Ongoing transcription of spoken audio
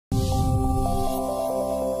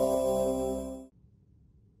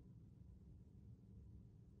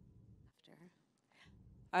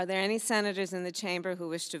Are there any senators in the chamber who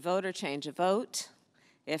wish to vote or change a vote?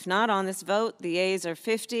 If not on this vote, the yeas are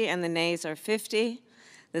 50 and the nays are 50.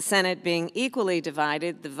 The Senate being equally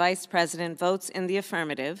divided, the Vice President votes in the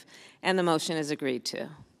affirmative, and the motion is agreed to.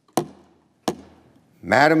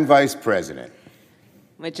 Madam Vice President.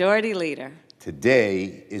 Majority Leader.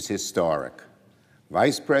 Today is historic.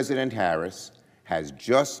 Vice President Harris has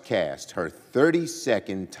just cast her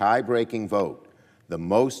 32nd tie-breaking vote, the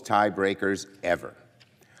most tiebreakers ever.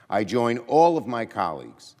 I join all of my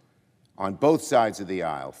colleagues on both sides of the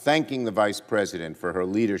aisle, thanking the Vice President for her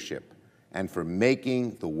leadership and for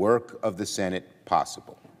making the work of the Senate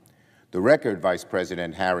possible. The record Vice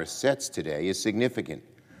President Harris sets today is significant,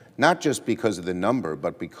 not just because of the number,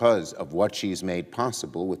 but because of what she's made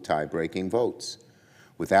possible with tie-breaking votes.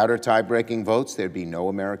 Without her tie-breaking votes, there'd be no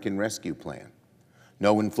American Rescue Plan,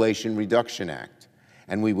 no Inflation Reduction Act,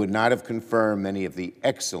 and we would not have confirmed many of the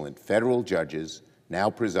excellent federal judges now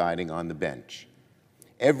presiding on the bench.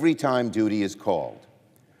 Every time duty is called,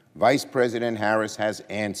 Vice President Harris has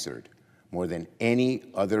answered more than any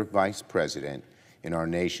other vice president in our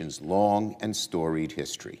nation's long and storied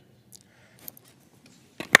history.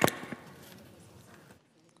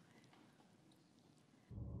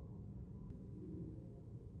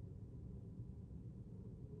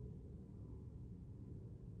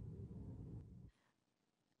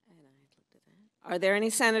 Are there any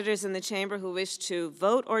senators in the chamber who wish to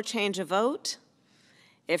vote or change a vote?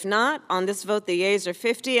 If not, on this vote, the yeas are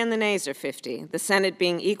 50 and the nays are 50. The Senate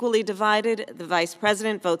being equally divided, the Vice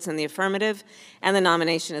President votes in the affirmative, and the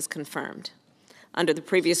nomination is confirmed. Under the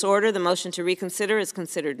previous order, the motion to reconsider is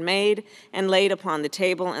considered made and laid upon the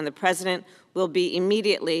table, and the President will be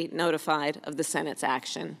immediately notified of the Senate's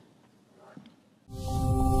action.